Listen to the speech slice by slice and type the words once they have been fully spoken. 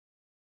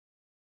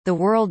The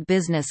World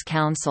Business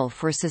Council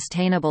for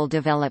Sustainable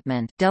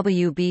Development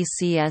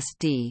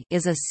 (WBCSD)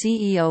 is a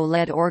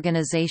CEO-led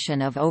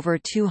organization of over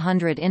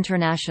 200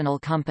 international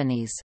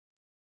companies.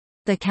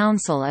 The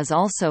Council is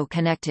also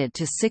connected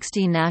to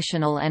 60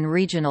 national and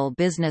regional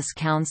business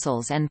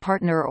councils and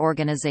partner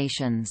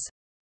organizations.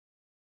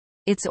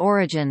 Its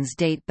origins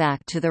date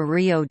back to the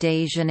Rio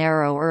de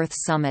Janeiro Earth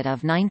Summit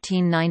of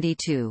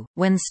 1992,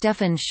 when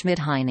Stefan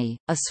Schmidheiny,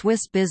 a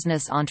Swiss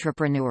business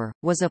entrepreneur,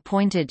 was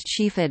appointed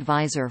chief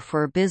advisor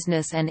for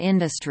business and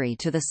industry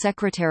to the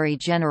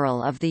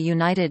Secretary-General of the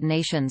United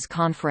Nations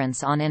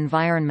Conference on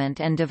Environment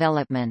and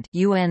Development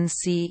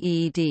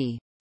 (UNCED).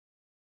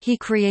 He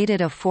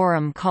created a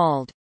forum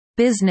called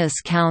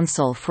Business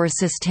Council for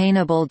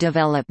Sustainable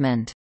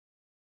Development,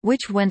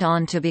 which went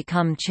on to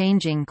become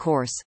Changing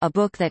Course, a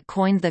book that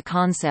coined the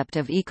concept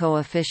of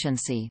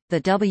eco-efficiency. The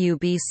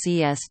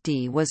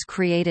WBCSD was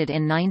created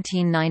in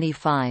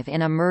 1995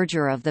 in a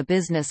merger of the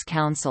Business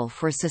Council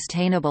for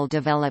Sustainable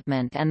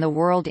Development and the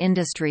World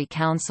Industry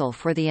Council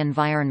for the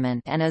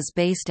Environment, and is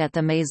based at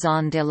the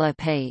Maison de la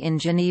Paix in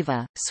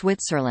Geneva,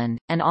 Switzerland,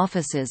 and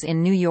offices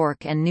in New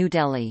York and New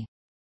Delhi.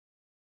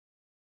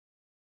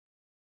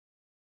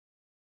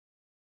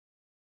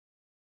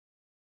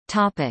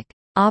 Topic: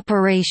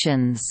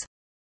 Operations.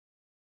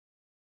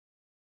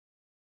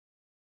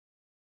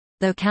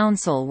 The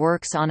Council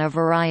works on a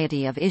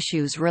variety of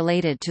issues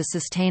related to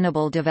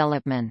sustainable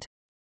development.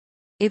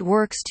 It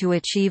works to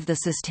achieve the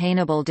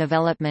Sustainable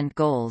Development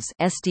Goals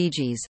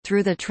 (SDGs)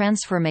 through the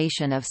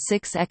transformation of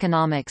 6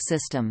 economic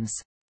systems.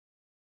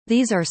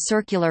 These are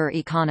circular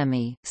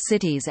economy,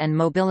 cities and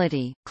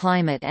mobility,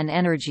 climate and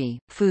energy,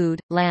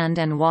 food, land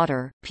and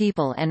water,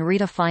 people, and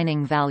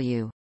redefining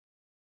value.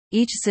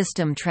 Each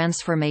system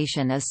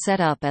transformation is set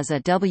up as a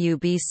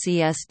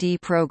WBCSD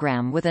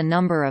program with a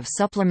number of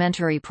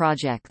supplementary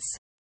projects.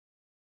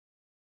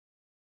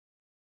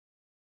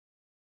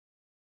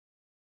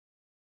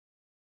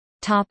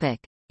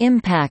 Topic: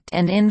 Impact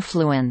and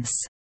influence.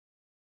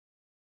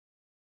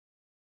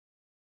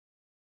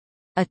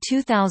 A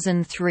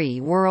 2003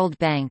 World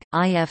Bank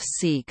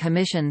 (IFC)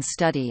 Commission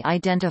study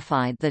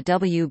identified the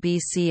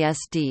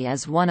WBCSD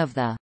as one of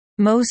the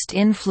most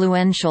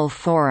influential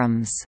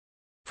forums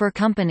for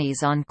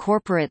companies on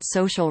corporate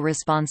social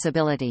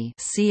responsibility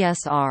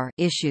 (CSR)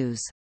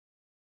 issues.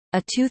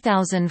 A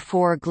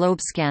 2004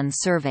 Globescan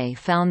survey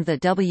found the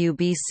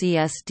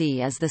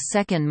WBCSD as the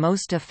second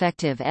most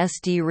effective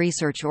SD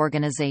research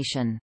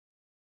organization.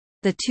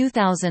 The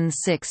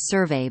 2006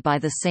 survey by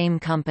the same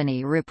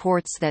company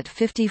reports that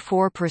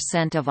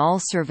 54% of all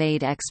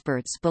surveyed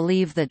experts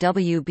believe the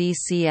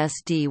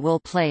WBCSD will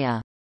play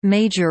a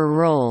major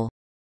role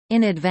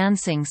in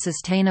advancing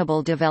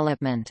sustainable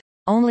development.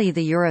 Only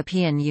the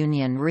European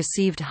Union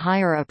received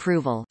higher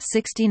approval,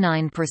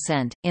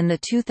 69%, in the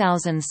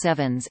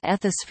 2007's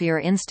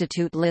Ethisphere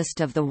Institute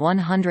list of the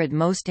 100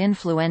 most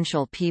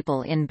influential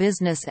people in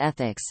business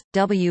ethics.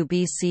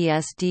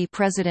 WBCSD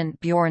President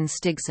Bjorn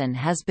Stigson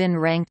has been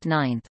ranked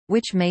 9th,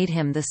 which made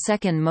him the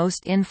second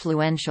most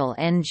influential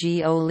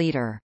NGO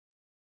leader.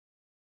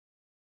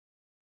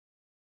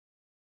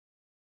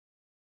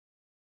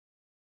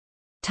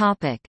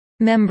 Topic: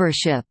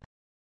 Membership.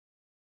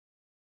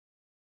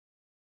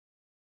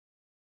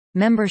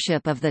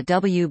 Membership of the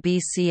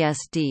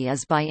WBCSD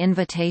is by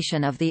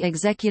invitation of the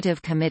Executive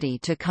Committee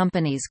to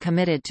companies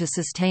committed to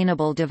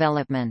sustainable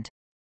development.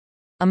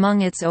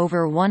 Among its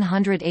over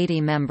 180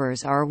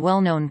 members are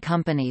well-known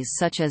companies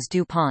such as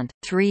DuPont,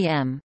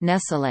 3M,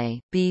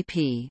 Nestlé,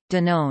 BP,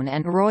 Danone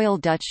and Royal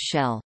Dutch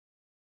Shell.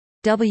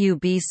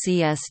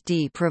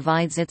 WBCSD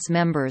provides its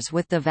members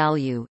with the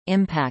value,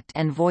 impact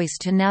and voice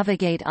to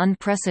navigate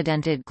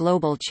unprecedented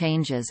global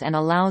changes and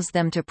allows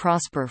them to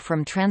prosper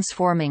from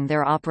transforming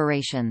their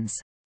operations.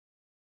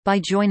 By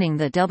joining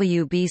the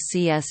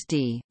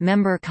WBCSD,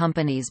 member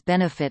companies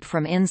benefit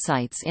from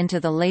insights into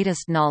the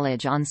latest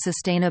knowledge on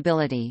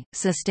sustainability,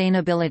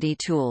 sustainability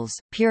tools,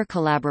 peer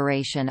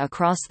collaboration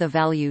across the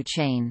value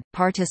chain,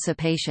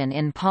 participation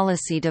in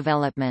policy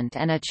development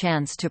and a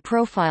chance to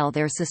profile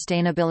their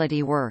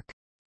sustainability work.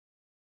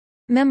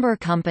 Member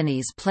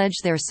companies pledge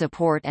their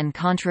support and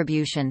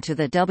contribution to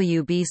the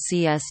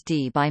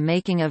WBCSD by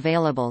making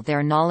available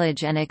their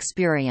knowledge and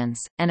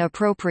experience, and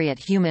appropriate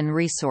human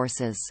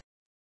resources.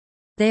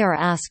 They are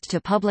asked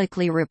to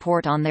publicly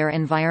report on their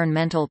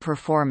environmental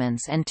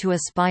performance and to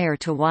aspire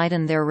to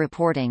widen their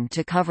reporting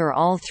to cover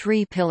all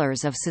 3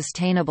 pillars of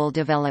sustainable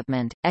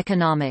development: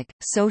 economic,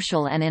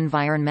 social and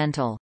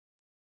environmental.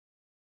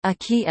 A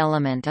key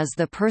element is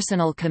the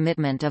personal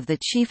commitment of the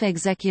chief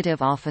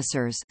executive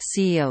officers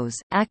 (CEOs),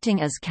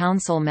 acting as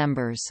council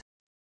members.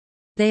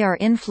 They are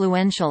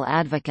influential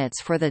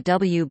advocates for the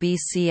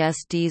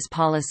WBCSD's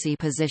policy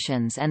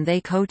positions and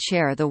they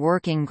co-chair the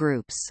working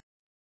groups.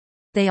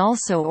 They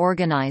also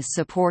organize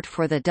support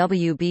for the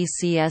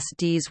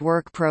WBCSD's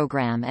work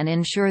program and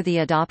ensure the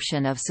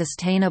adoption of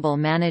sustainable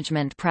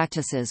management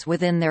practices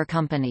within their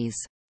companies.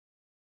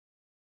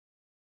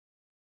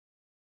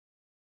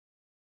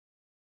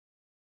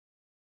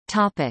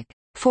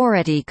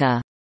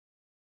 Forética.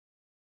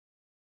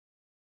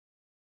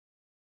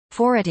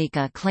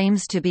 Forética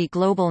claims to be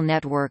global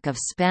network of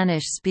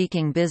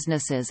Spanish-speaking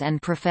businesses and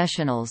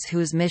professionals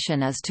whose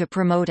mission is to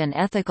promote an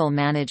ethical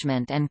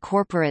management and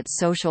corporate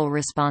social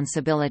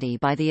responsibility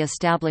by the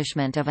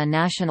establishment of a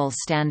national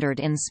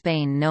standard in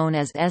Spain known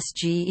as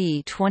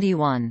SGE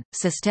 21,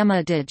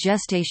 Sistema de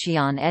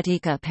Gestación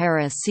Ética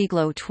para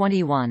Siglo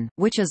XXI,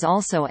 which is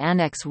also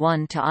Annex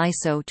 1 to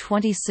ISO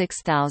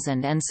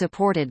 26000 and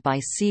supported by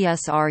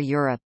CSR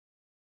Europe.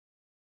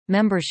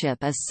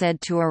 Membership is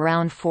said to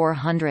around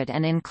 400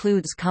 and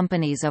includes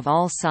companies of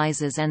all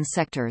sizes and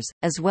sectors,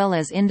 as well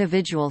as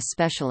individual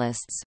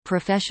specialists,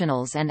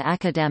 professionals and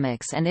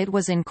academics, and it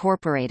was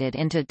incorporated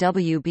into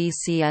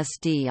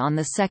WBCSD on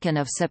 2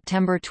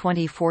 September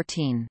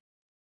 2014.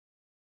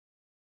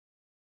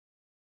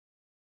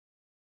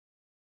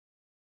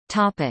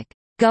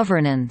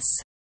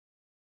 Governance.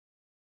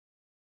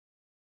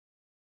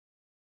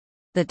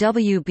 The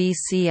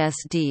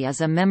WBCSD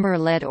is a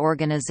member-led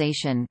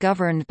organization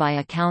governed by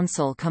a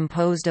council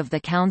composed of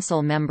the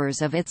council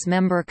members of its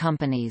member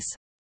companies.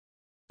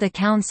 The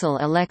council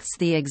elects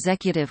the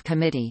executive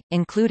committee,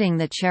 including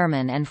the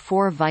chairman and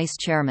 4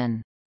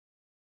 vice-chairmen.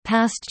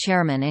 Past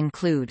chairmen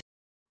include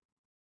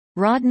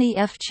Rodney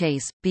F.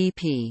 Chase,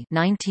 BP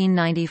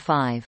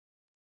 1995,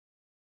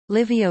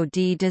 Livio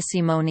D.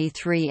 DeSimone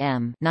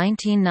 3M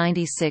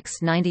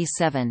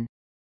 1996–97,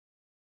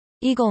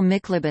 Eagle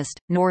Miklabist,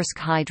 Norsk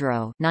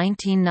Hydro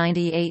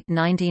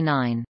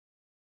 1998–99,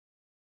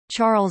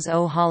 Charles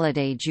O.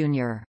 Holliday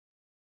Jr.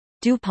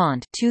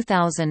 DuPont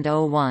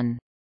 2001,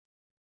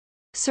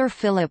 Sir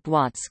Philip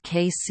Watts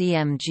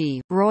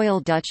KCMG, Royal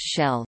Dutch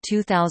Shell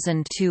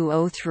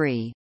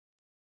 2002–03,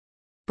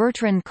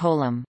 Bertrand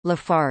Collomb,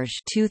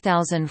 Lafarge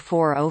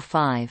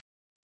 2004–05,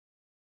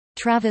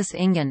 Travis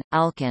Ingen,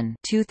 Alkin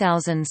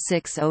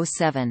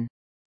 2006–07,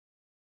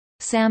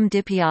 Sam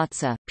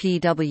DiPiazza,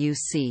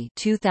 PwC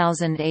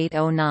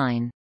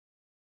 2008–09,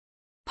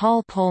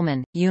 Paul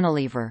Polman,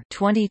 Unilever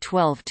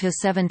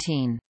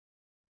 2012–17,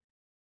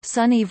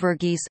 Sonny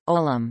Verghese,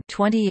 Olam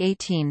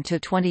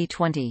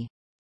 2018–2020.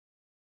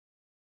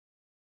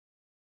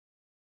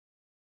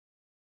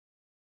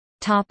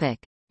 Topic: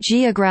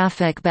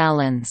 Geographic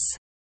balance.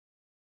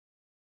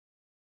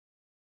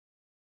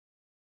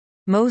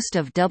 Most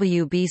of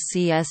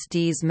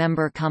WBCSD's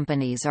member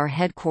companies are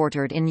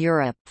headquartered in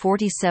Europe,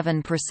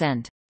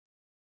 47%.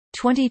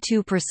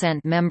 22%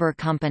 member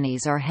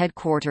companies are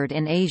headquartered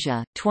in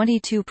Asia,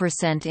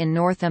 22% in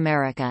North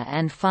America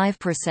and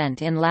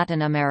 5% in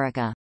Latin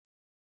America.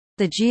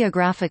 The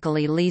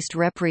geographically least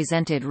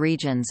represented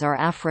regions are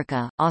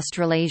Africa,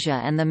 Australasia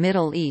and the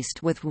Middle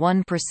East with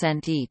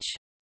 1% each.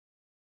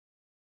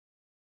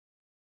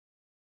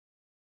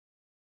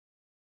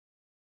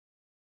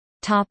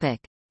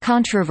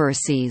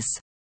 Controversies.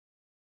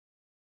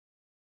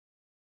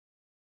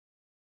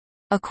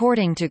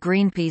 According to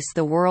Greenpeace,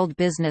 the World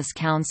Business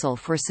Council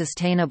for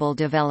Sustainable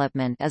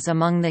Development is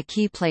among the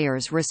key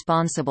players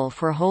responsible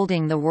for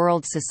holding the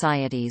world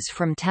societies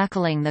from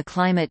tackling the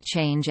climate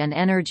change and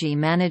energy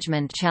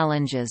management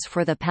challenges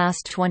for the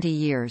past 20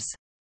 years.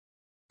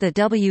 The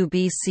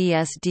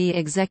WBCSD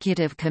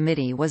Executive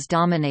Committee was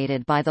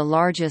dominated by the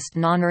largest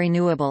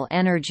non-renewable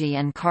energy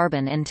and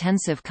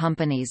carbon-intensive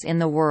companies in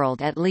the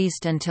world at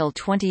least until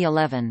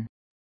 2011.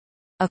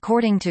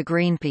 According to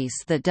Greenpeace,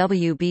 the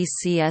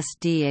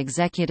WBCSD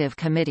Executive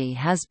Committee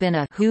has been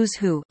a who's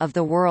who of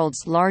the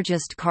world's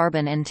largest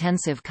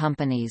carbon-intensive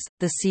companies.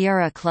 The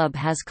Sierra Club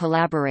has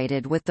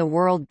collaborated with the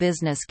World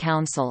Business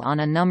Council on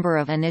a number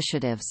of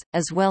initiatives,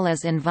 as well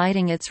as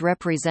inviting its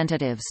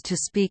representatives to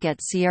speak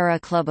at Sierra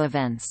Club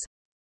events.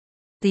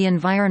 The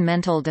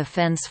Environmental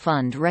Defense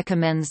Fund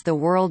recommends the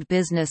World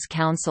Business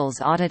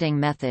Council's auditing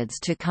methods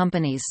to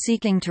companies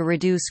seeking to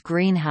reduce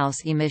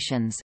greenhouse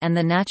emissions, and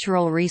the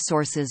Natural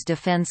Resources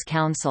Defense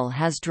Council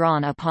has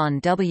drawn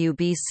upon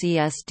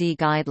WBCSD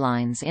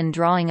guidelines in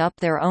drawing up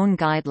their own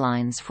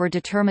guidelines for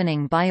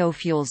determining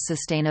biofuels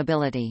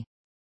sustainability.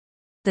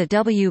 The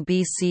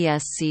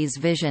WBCSC's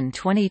Vision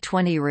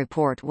 2020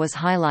 report was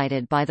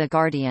highlighted by The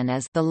Guardian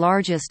as the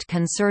largest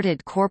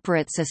concerted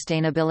corporate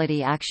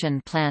sustainability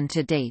action plan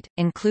to date,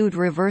 include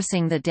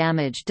reversing the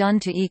damage done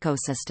to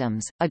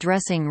ecosystems,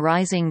 addressing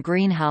rising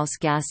greenhouse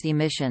gas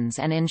emissions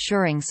and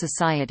ensuring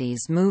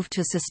societies move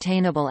to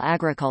sustainable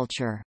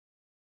agriculture.